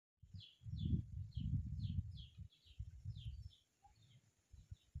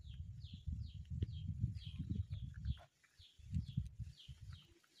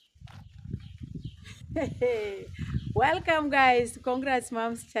Hey, welcome guys to Congrats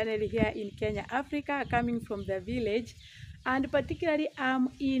Moms channel here in Kenya, Africa, coming from the village, and particularly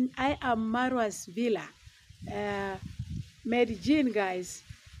I am Marwa's villa, Medellin, guys.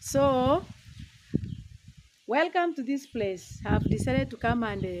 So welcome to this place. I've decided to come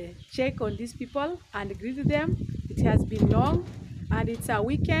and check on these people and greet them. It has been long and it's a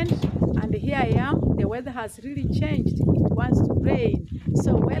weekend, and here I am. The weather has really changed. It wants to rain.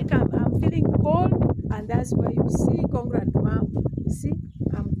 So welcome. I'm feeling cold, and that's why you see, Congrats Mom. You see,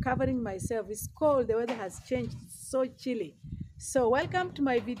 I'm covering myself. It's cold. The weather has changed. It's so chilly. So welcome to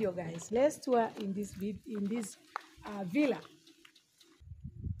my video, guys. Let's tour in this villa.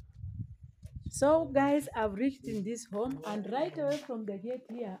 So guys, I've reached in this home, and right away from the gate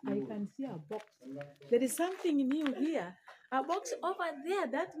here, I can see a box. There is something new here. A box over there.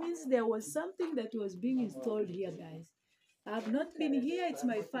 That means there was something that was being installed here, guys. I've not been here. It's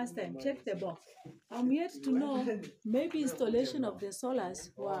my first time. Check the box. I'm yet to know, maybe installation of the solars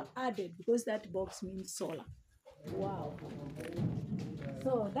were added, because that box means solar. Wow.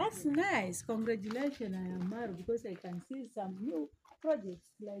 So that's nice. Congratulations, I am married, because I can see some new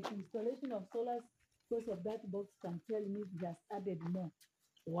projects like installation of solars. Because of that box can tell me just added more.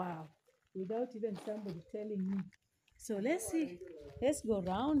 Wow. Without even somebody telling me. So let's see. Let's go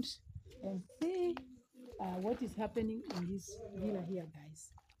around and see what is happening in this villa here,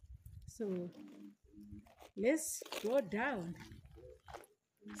 guys. So let's go down.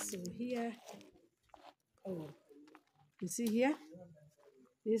 So here, oh, you see here,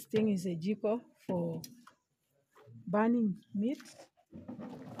 this thing is a jiko for burning meat.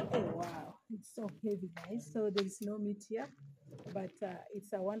 Oh wow, it's so heavy, guys. So there is no meat here, but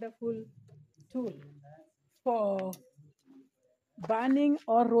it's a wonderful tool for burning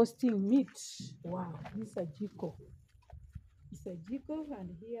or roasting meat. Wow, this is a jiko. It's a jiko,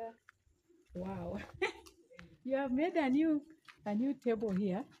 and here, wow, you have made a new table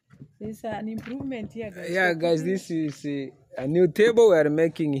here. There's an improvement here, guys. Yeah, guys, this is a new table we are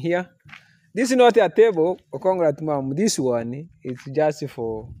making here. This is not a table, Congrats Mom. This one is just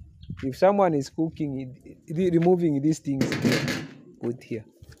for if someone is cooking, removing these things, put here.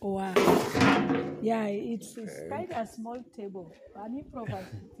 Wow. Yeah, it's quite a small table, an improvised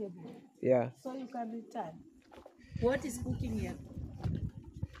table. Yeah. So you can return. What is cooking here?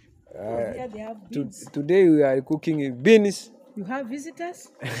 Here they have beans. Today we are cooking beans. You have visitors?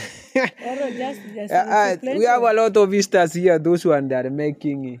 We have a lot of visitors here. Those ones that are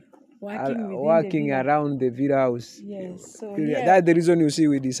making, working around the villa house. Yes. So that's the reason you see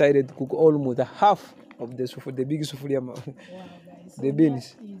we decided to cook almost half of the big sufuria. Wow, guys. So the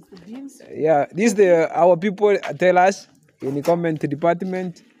beans. The beans. Yeah, this our people tell us in the comment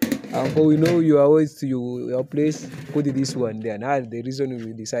department. But we know you are always to your place. Put this one there. Now the reason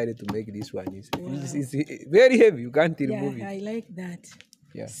we decided to make this one is it's very heavy. You can't remove it. I like that.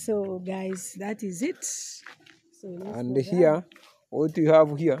 Yeah. So guys, that is it. So and here, what you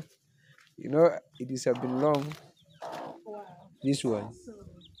have here, you know, it is a bit long. Wow. This one. So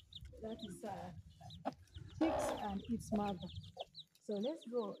that is chicks and its mother. So let's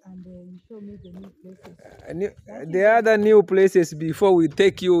go and show me the new places. The other new places before we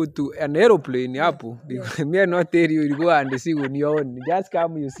take you to an aeroplane, Apu. Because me not tell you, you go and see on your own. Just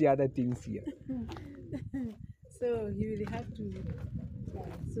come, you see other things here. So you will have to.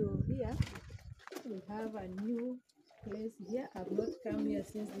 So here we have a new place here. I've not come here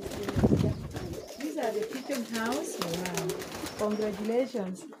since this day was here. These are the kitchen house. Wow!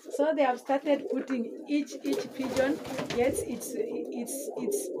 Congratulations. So they have started putting each pigeon. Yes, it's.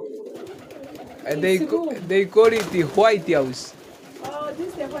 They call it the White House. Oh, this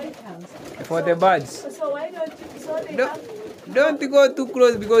is the White House. For the birds. So why don't you? So they don't go too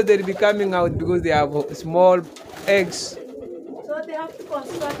close, because they'll be coming out, because they have small eggs. So they have to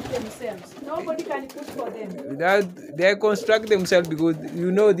construct themselves. Nobody can cook for them. They construct themselves, because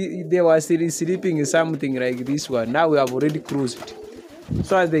you know they were still sleeping in something like this one. Now we have already closed,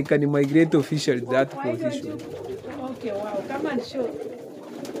 so as they can migrate officially that position. Okay, wow, come and show.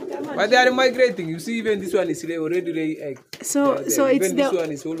 But they are migrating. You see, even this one is already laying egg. So it's this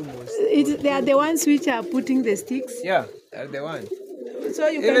one is almost. They are the ones which are putting the sticks. Yeah, they're the one. So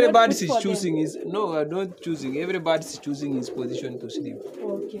you everybody is choosing his. No, I don't choosing. Everybody is choosing his position to sleep.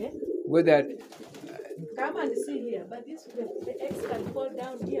 Okay. Whether. Come and see here, but the eggs can fall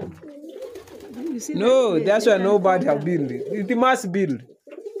down here. You see, no, that's why nobody have built it. It must build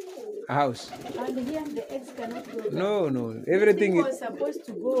a house. And here the eggs cannot go No, down. no, everything was supposed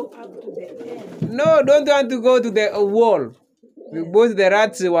to go up to the end. No, don't want to go to the wall. Yes. Both the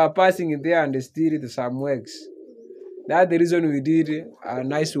rats were passing there and steal some eggs. That's the reason we did a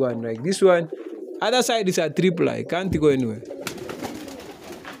nice one like this one. Other side is a triple. I can't go anywhere.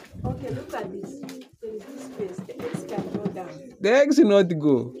 Okay, look at this. There is this space. The eggs can go down. The eggs will not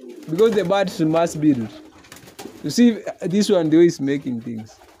go because the birds must build. You see, this one though is making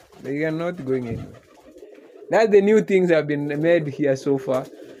things. They are not going anywhere. That's the new things have been made here so far.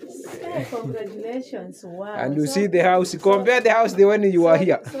 Hey, congratulations. Wow. And you see the house. Compare the house the when you are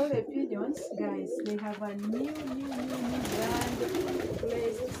here. So the pigeons, guys, they have a new brand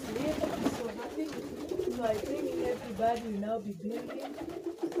place to sleep. I'm so happy. So I think everybody will now be building,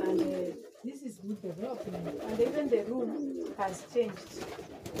 and this is good development. And even the room has changed.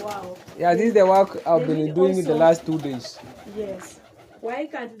 Wow. Yeah, this is the work I've They been need doing in the also- last 2 days. Yes. Why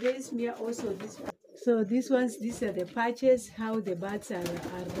can't they smear also this? So these are the patches, how the birds are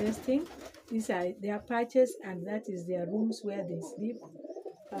resting. These are their patches, and that is their rooms where they sleep.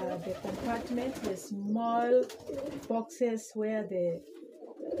 The compartment, the small boxes where the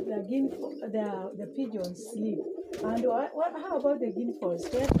pigeons sleep. And how about the guineas?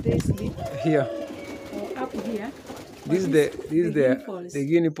 Where do they sleep? Here. Up here. This is the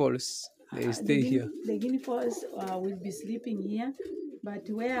guinea fowls. They stay here. The guinea fowls will be sleeping here, but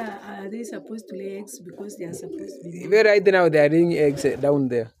where are they supposed to lay eggs? Because they are supposed to be. Even right now they are laying eggs down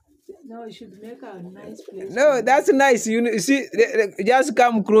there. No, you should make a nice place. No, that's nice. You see, just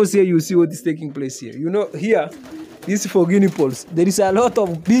come close here. You see what is taking place here. You know, here, this is for guinea fowls. There is a lot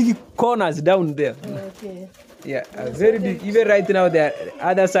of big corners down there. Okay. Yeah, very big. Even right now, the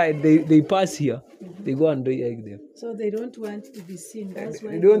other side, they pass here. They go and lay egg there. So they don't want to be seen. That's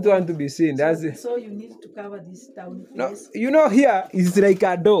why They don't want to be seen. That's it. So you need to cover this down No, place you know, here it's like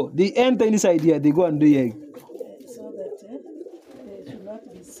a door. They enter inside here. They go and lay egg. so that they should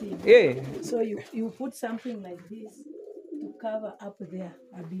not be seen. Yeah. So you put something like this to cover up there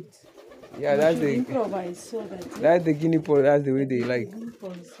a bit. Yeah, You that's should the improvise so that that's the guinea fowl. That's the way they like.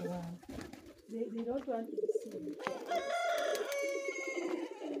 impulse, they don't want to be seen.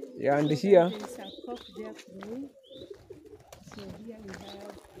 Yeah, and here, There's a cock there playing. So here we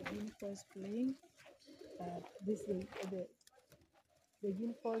have the guineas playing. The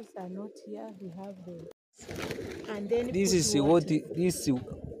guineas are not here. We have the and then this put is water. what this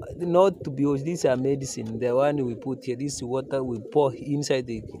not to be honest. These are medicine. The one we put here. This water we pour inside.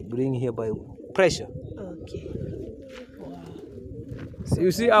 They bring here by pressure. Okay. Wow.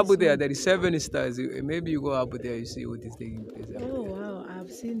 You see up there. There is 7 stars. Maybe you go up there. You see what is taking place. Oh wow, I've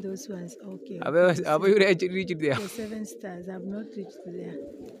seen those ones. Okay. Have you reached there? The 7 stars. I've not reached there.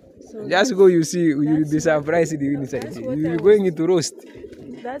 So Just go. You see. You will be that's surprised inside. that's what I You're was- going into roast.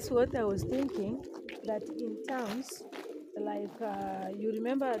 that's what I was thinking. That in towns, like you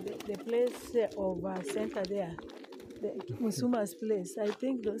remember the place of center there, the Musuma's place. I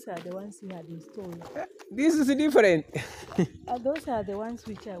think those are the ones he had installed. This is different. Those are the ones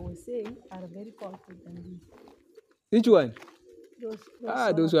which I was saying are very powerful than these. Which one? Those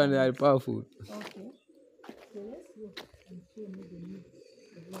Those solar ones are powerful. Okay. So let's go and show me the new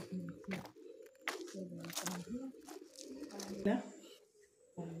development here. So that I can here.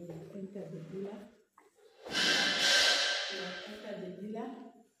 And we have entered the villa. We have entered the villa.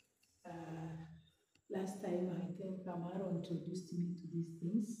 Last time I think Amaro introduced me to these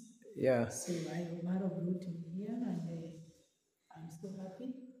things. Yeah. So Amaro brought me here and I'm so happy.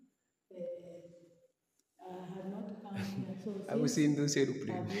 I have not come here. So Have you seen those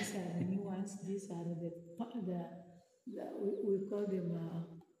aeroplanes? these are the new ones. These are we call them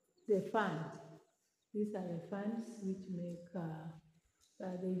the fund. These are the funds which make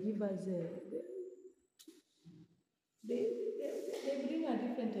they give us they bring a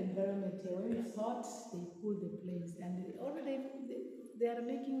different environment here. When it's hot, they cool the place, and they are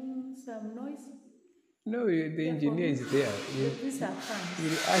making some noise. No, the engineer is there. These are fans. You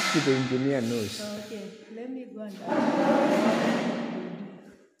ask the engineer knows. Okay, let me go and ask.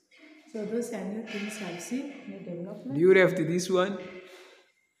 So those are new things I've seen, new development. Do you left this one?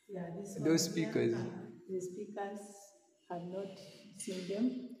 Yeah, this Those one here, speakers. the speakers have not seen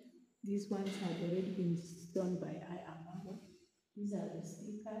them. These ones have already been done by Amaro. These are the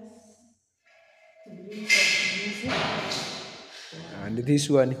speakers to bring us music. And this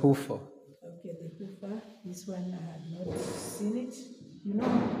one, Hoofer. Okay, the hoofer. This one I had not seen it. You know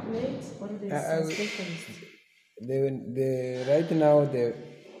how to play it, or the specialist? Right now the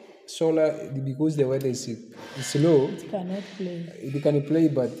solar, because the weather is slow, It cannot play you can play,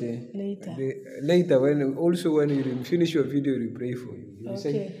 but later. later when you finish your video, you play for you. You say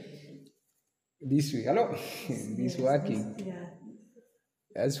Okay. this way. Hello, this working. Yeah.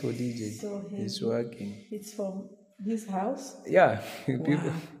 That's for DJ. So It's heavy. working. It's from this house. Yeah,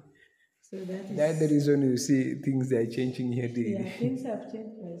 people. So that is That's the reason you see things are changing here yeah, daily. things have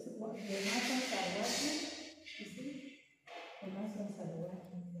changed. Guys. What the Masons are working. You see, the Masons are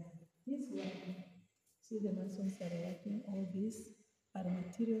working. Yeah, this working. See, the Masons are working. All these are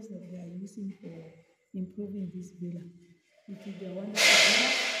materials that they are using for improving this villa. It is a wonderful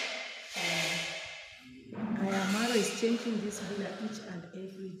villa. Ayamaro is changing this villa each and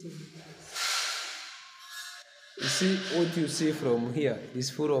every day. You see, what you see from here is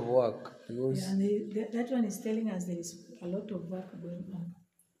full of work because Yeah, and that one is telling us there is a lot of work going on.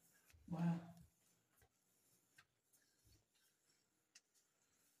 Wow.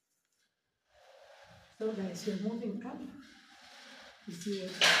 So guys, you're moving up to see what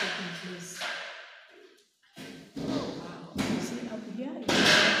is taking place. Wow. You see up here, it's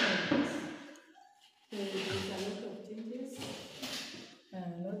like this. So there's a lot of changes, a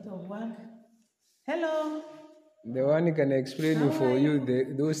lot of work. Hello. the one can explain How for are you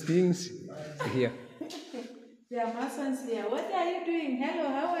you? those things here. There are Masons here. What are you doing? Hello,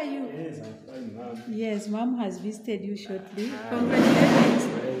 how are you? Yes, I'm fine, ma'am. Yes, mom has visited you shortly. Congratulations.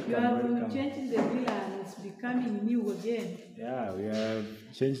 You Welcome, have welcome. changed the villa and it's becoming new again. Yeah, we have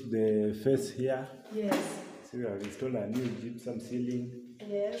changed the face here. Yes. So we have installed a new gypsum ceiling.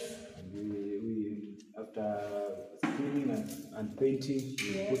 Yes. And we after cleaning and painting,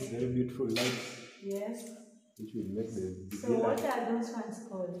 we Yes. put very beautiful lights, Yes. which will make the So villa, what are those fans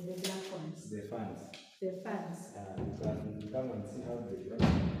called? The black ones? the fans. The fans. You can come and see how they run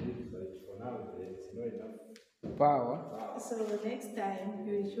it, but for now, there's not enough Power. power. So next time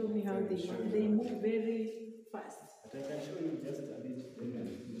you will show me how they move very fast. But I can show you just a bit.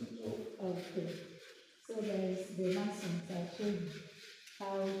 Okay. So guys, the Masons are showing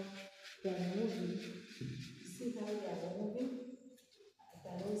how they are moving. See how they are moving at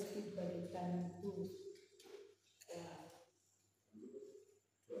a low speed, but they can improve.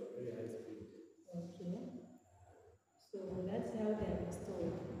 Okay. So that's how they are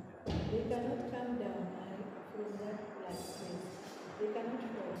installed. They cannot come down from that place. They cannot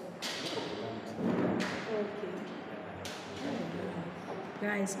fall. Okay.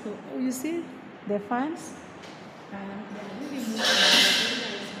 Guys, oh, you see the fans? And they are really moving at a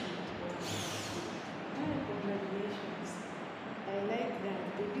very high speed. Congratulations. I like that.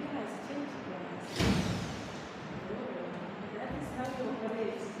 The view has changed, guys. That is how you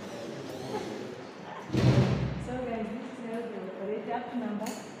operate. So guys, this is how they operate up to number.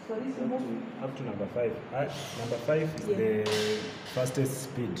 For this move. Up to number 5. Number 5 is Yeah. the fastest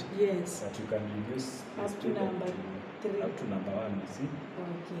speed Yes. that you can reduce the Up to speed number 3. up to number 1. You see,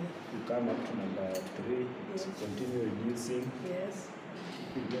 Okay. you come up to number 3, Yes. continue reducing, Yes.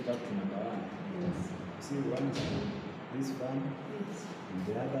 you get up to number 1. Yes. See, one is this fan, Yes. and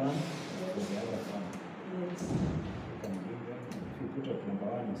the other one is the other fan. Yes. You can bring them. If you put up number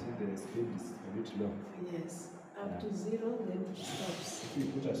 1, you see the speed is a bit low. Yes. Up to 0, then it stops. If you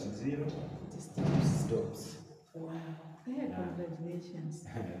put at 0, It stops. it stops. Wow. Yeah, congratulations.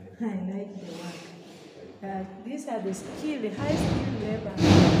 I like the work. These are the skill, the high skill labor.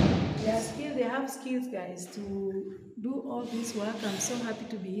 They are skilled, they have skills, guys, to do all this work. I'm so happy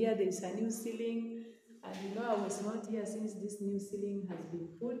to be here. There is a new ceiling. And you know, I was not here since this new ceiling has been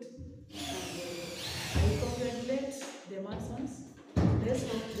put. And I congratulate the Masons. Let's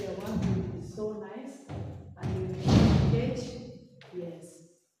hope their work will be so nice. And they will engage. Yes.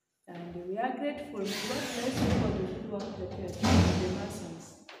 And we are grateful. God bless you for the good work that you are doing with the Masons.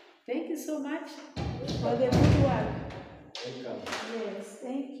 Thank you so much for the good work. Welcome. Yes,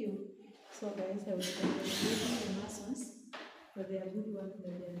 thank you. So guys, I will congratulate the Masons for their good work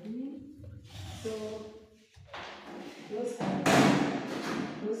that they are doing. So those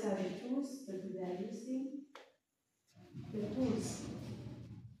are the tools that they are using. The tools.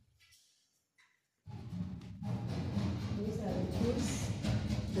 Those are the tools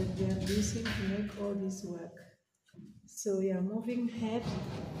that they are using to make all this work. So we are moving ahead.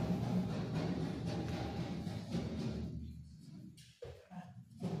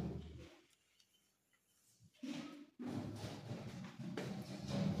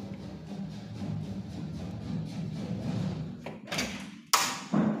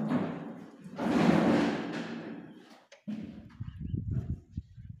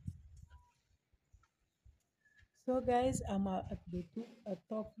 So guys, I'm at the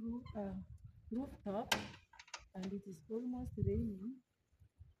rooftop, and it is almost raining.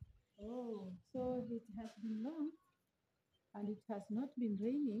 Oh, so it has been long, and it has not been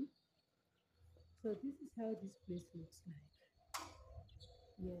raining. So this is how this place looks like.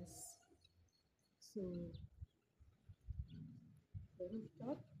 Yes. So the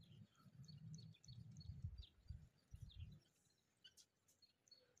rooftop.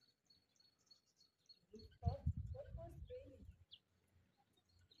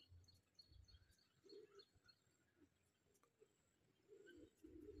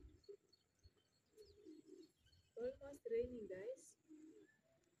 Almost raining, guys.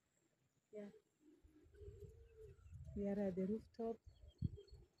 Yeah. We are at the rooftop.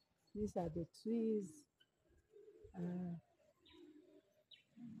 These are the trees. Uh,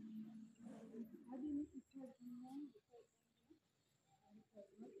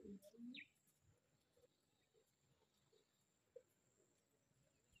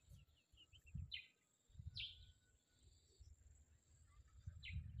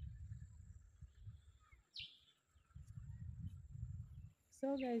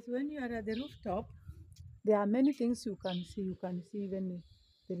 so, guys, when you are at the rooftop, there are many things you can see. You can see even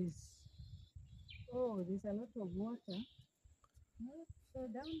there is, oh, there's a lot of water. No, so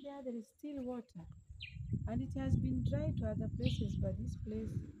down there is still water, and it has been dry to other places, but this place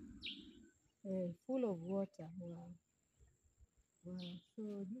full of water. Wow, wow.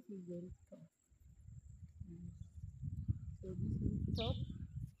 So this is the rooftop. Mm. So this rooftop,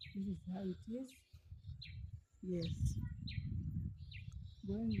 this is how it is. Yes,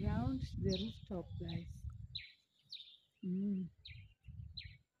 going round the rooftop, guys. Mm.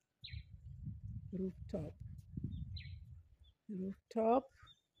 Rooftop, rooftop.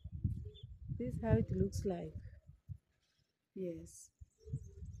 This is how it looks like. Yes.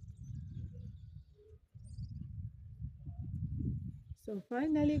 So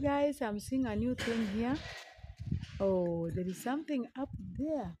finally, guys, I'm seeing a new thing here. Oh, there is something up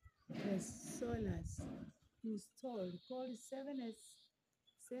there. There's solars installed called 7SS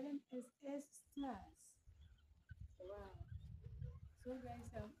stars. Wow. So guys,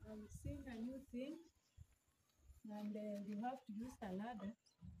 I'm seeing a new thing, and you have to use a ladder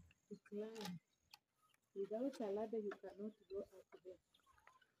to climb. Without a ladder, you cannot go up there.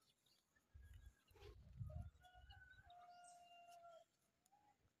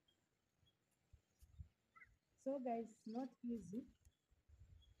 So guys, it's not easy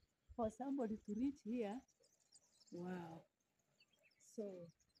for somebody to reach here. Wow. So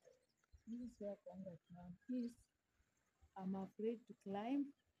this is where Congress now is. I'm afraid to climb,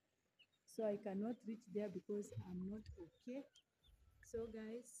 so I cannot reach there because I'm not okay. So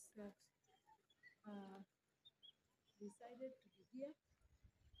guys, uh, decided to be here.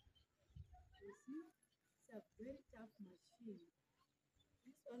 You see, it's a very tough machine.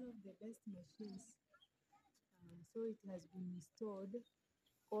 It's one of the best machines. So it has been installed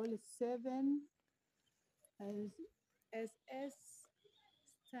all 7SS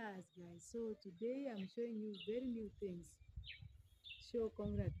stars, guys. So today I'm showing you very new things. Show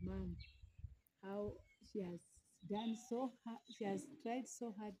Congrats mom how she has done so hard. She has tried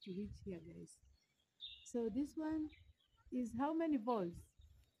so hard to reach here, guys. So this one is how many volts?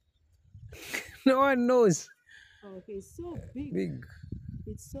 No one knows. Okay, it's so big. Big.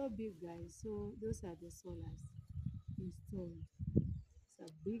 It's so big, guys. So those are the solars installed. It's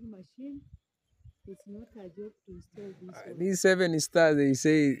a big machine. It's not a joke to install this one. These 7 stars, they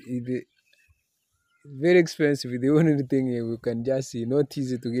say very expensive. The only thing we can just see, not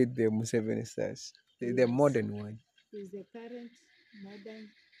easy to get them 7 stars. The Yes. modern one. Is the current modern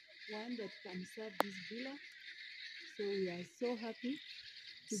one that can serve this villa. So we are so happy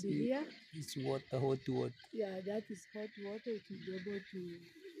to be here. It's water, hot water. Yeah, that is hot water. It will be able to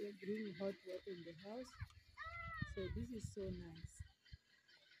bring hot water in the house. So this is so nice.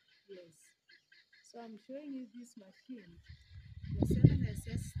 Yes. So I'm showing you this machine, the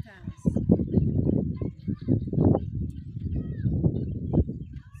 7SS stars.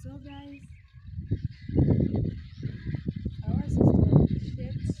 So guys, our sister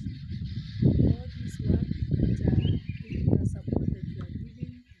appreciates all this work that the support that you are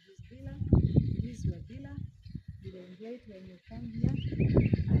giving to this villa. This is your villa. You will enjoy it when you come here,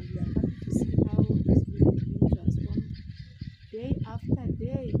 and we are happy to see how this villa is being transformed day after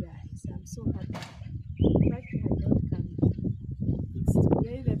day, guys. I'm so happy. In fact, I had not come here. It's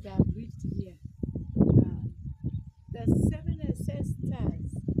today that I've reached here. The 7SS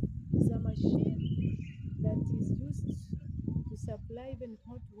stars is a machine that is used to supply even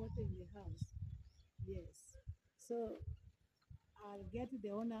hot water in the house. Yes. So I'll get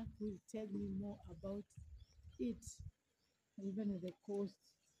the owner who will tell me more about it. Even the cost,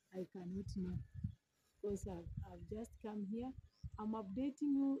 I cannot know because I've just come here. I'm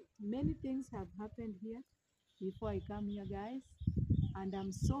updating you. Many things have happened here before I come here, guys. And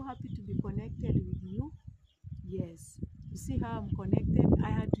I'm so happy to be connected with you. Yes. You see how I'm connected? I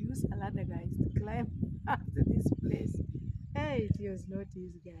had to use a ladder, guys, to climb up to this place. Hey, it was not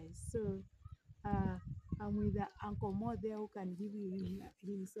easy, guys. So I'm with Uncle Mo there who can give you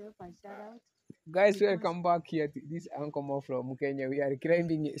himself a shout out. Guys, welcome back here to this Uncle Mo from Kenya. We are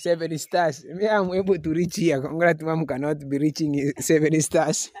climbing 7 stars. Me, I'm able to reach here. Congrats, mom cannot be reaching 7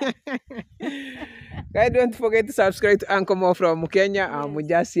 stars. Guys, don't forget to subscribe to Uncle Mo from Kenya. I'm Yes.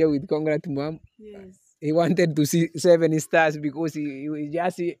 just here with Congrats Mom. Yes. He wanted to see 7 stars because he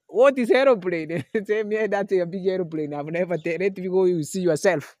just see what is aeroplane? Say me that's a big aeroplane. I've never let you go, you see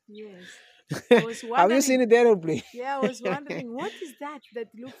yourself. Yes. I was Have you wondering. seen the aeroplane? Yeah, I was wondering what is that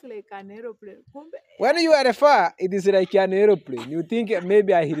looks like an aeroplane. When you are far, it is like an aeroplane. You think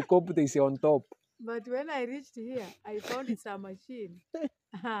maybe a helicopter is on top. But when I reached here, I found it's a machine.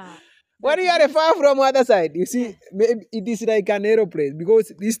 When That you are gives- far from other side, you see, Yes. maybe it is like an aeroplane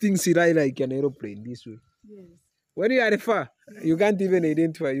because these things ride like an aeroplane this way. Yes. When you are far, you can't even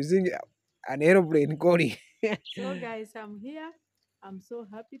identify. You see an aeroplane going. So guys, I'm here. I'm so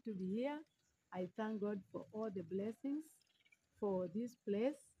happy to be here. I thank God for all the blessings for this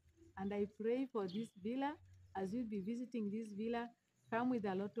place. And I pray for this villa. As you'll be visiting this villa, come with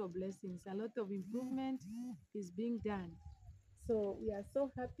a lot of blessings. A lot of improvement is being done. So we are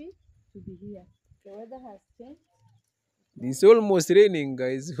so happy to be here. The weather has changed. It's almost raining,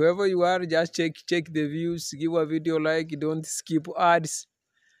 guys. Whoever you are, just check the views. Give a video like. Don't skip ads.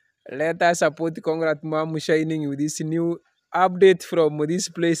 Let us support Congrats Mom Shining with this new update from this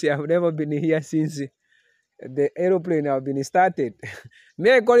place. I have never been here since the aeroplane have been started.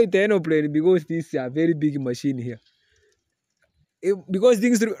 May I call it aeroplane because this is a very big machine here. Because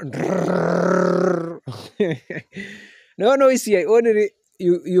things do no noise here. Only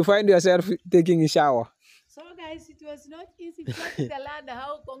you find yourself taking a shower. So guys, it was not easy finding the land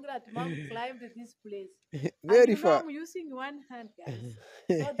how Congrats Mom climbed this place. Very And far. I'm using one hand, guys.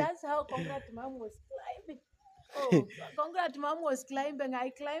 So that's how Congrats Mom was climbing. Oh, Congrats Mom was climbing.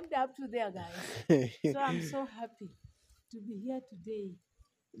 I climbed up to there, guys. So I'm so happy to be here today.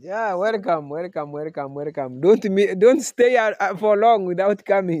 Yeah, welcome. Don't stay for long without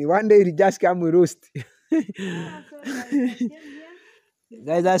coming. One day you just come with roast. Yeah, so guys, I came here.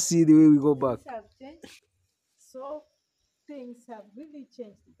 Guys, let's see the way we go back. Things have changed. So things have really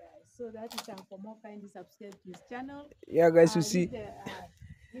changed, guys. So that is for more kindly subscribe to this channel. Yeah, guys, you see.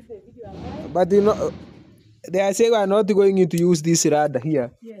 Give the video a like. But you know, they are saying we are not going to use this radar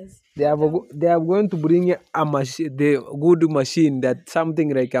here. Yes. They are going to bring a machine, the good machine that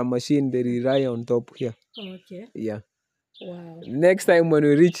something like a machine they rely on top here. Okay. Yeah. Wow. Next time when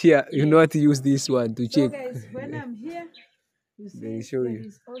we reach here, you know how to use this one to So check. guys, when I'm here, you see They show there you.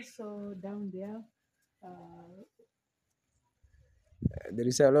 is also down there. There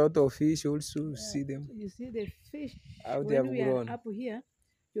is a lot of fish also. See them. You see the fish. How they have When we grown. are up here,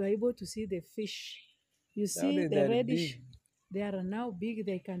 you are able to see the fish. You Now see they the are reddish. big. They are now big.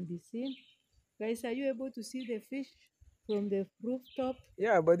 They can be seen. Guys, are you able to see the fish from the rooftop?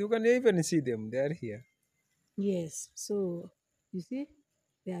 Yeah, but you can even see them. They are here. Yes. So you see,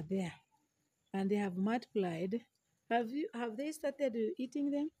 they are there, and they have multiplied. Have they started eating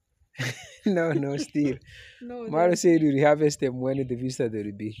them? No, still. No. Maro said we will harvest them when the visitors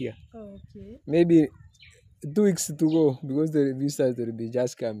will be here. Okay. Maybe 2 weeks to go because the visitors will be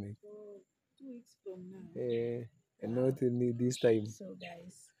just coming. So 2 weeks from now. And not only this time. So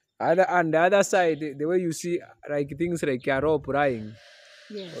guys. On the other side, the way you see like things like a rope lying,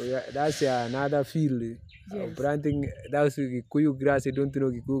 Yes. that's another field. Yes. Planting that's Kikuyu grass. I don't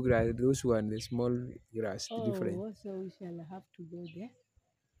know Kikuyu grass. Those one, the small grass, different. Oh, so we shall have to go there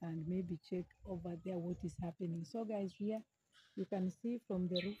and maybe check over there what is happening. So guys, here you can see from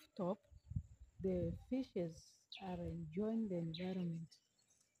the rooftop, the fishes are enjoying the environment.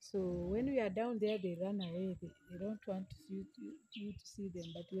 So when we are down there, they run away. They don't want you to see them.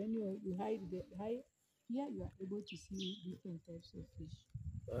 But when you hide here, you are able to see different types of fish.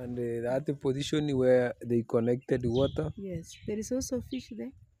 And that position where they connected water, Yes, there is also fish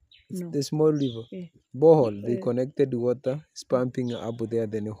there. No. the small river, Eh, borehole, they connected water, it's pumping up there,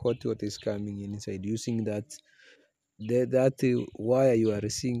 then hot water is coming inside using that wire you are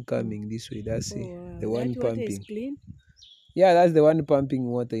seeing coming this way. That's oh, wow. the one That water is pumping. clean. Yeah, that's the one pumping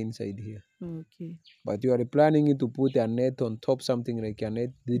water inside here. Okay. But you are planning to put a net on top, something like a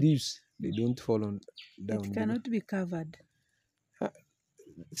net. The leaves, they don't fall on down. It cannot be covered.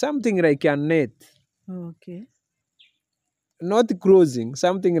 Something like a net. Okay. Not closing,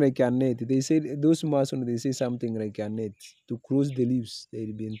 something like a net. They say those masons, they say something like a net to close the leaves.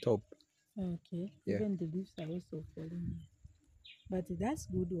 They'll be on top. Okay. Yeah. Even the leaves are also falling. But that's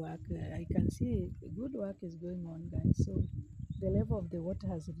good work. I can see good work is going on, guys. So the level of the water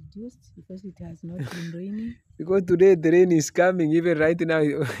has reduced because it has not been raining. Because today the rain is coming, even right now,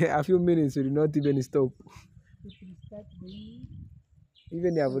 a few minutes will not even stop. It will start raining.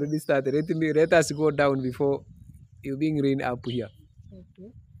 Even they have already started. Let us go down before you being rain up here.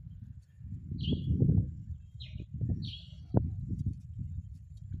 Okay.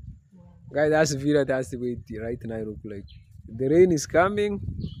 Wow. Guys, that's the video. That's the way it right now look like. The rain is coming.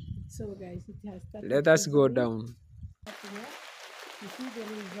 So guys, it has started Let us go drizzling. down. Up here. You see there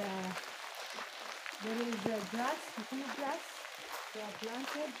is a grass, kikuyu grass. They are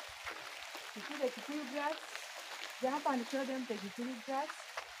planted. You see the kikuyu grass? Jump and show them the kikuyu grass.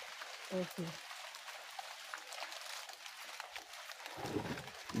 Okay.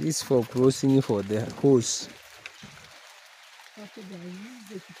 This is for crossing for the horse. Okay guys,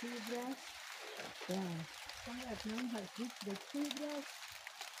 this is the kikuyu grass. Wow. Somewhere now has reached the kikuyu grass.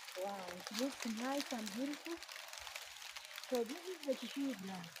 Wow, it looks nice and beautiful. So this is the kikuyu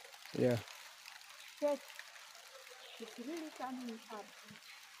grass. Yeah. Check. It's really coming up.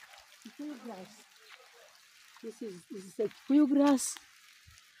 Kikuyu grass. This is a kikuyu grass.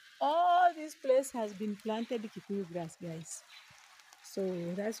 All this place has been planted kikuyu grass, guys. So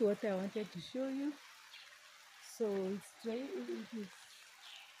that's what I wanted to show you. So it is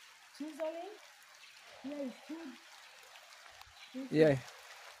chiseling. Here is food. This Yeah. is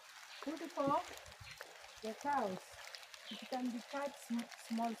food for the cows. It can be cut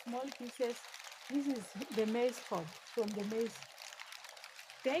small pieces. This is the maize cob from the maize.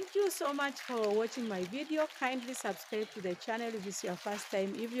 Thank you so much for watching my video. Kindly subscribe to the channel if it's your first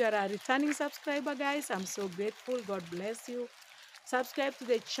time. If you are a returning subscriber, guys, I'm so grateful. God bless you. Subscribe to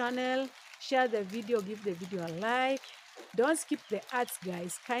the channel, share the video, give the video a like. Don't skip the ads,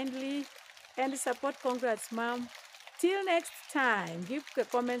 guys, kindly. And support Congrats Mom. Till next time, give the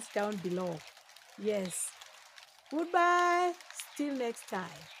comments down below. Yes. Goodbye. Till next time.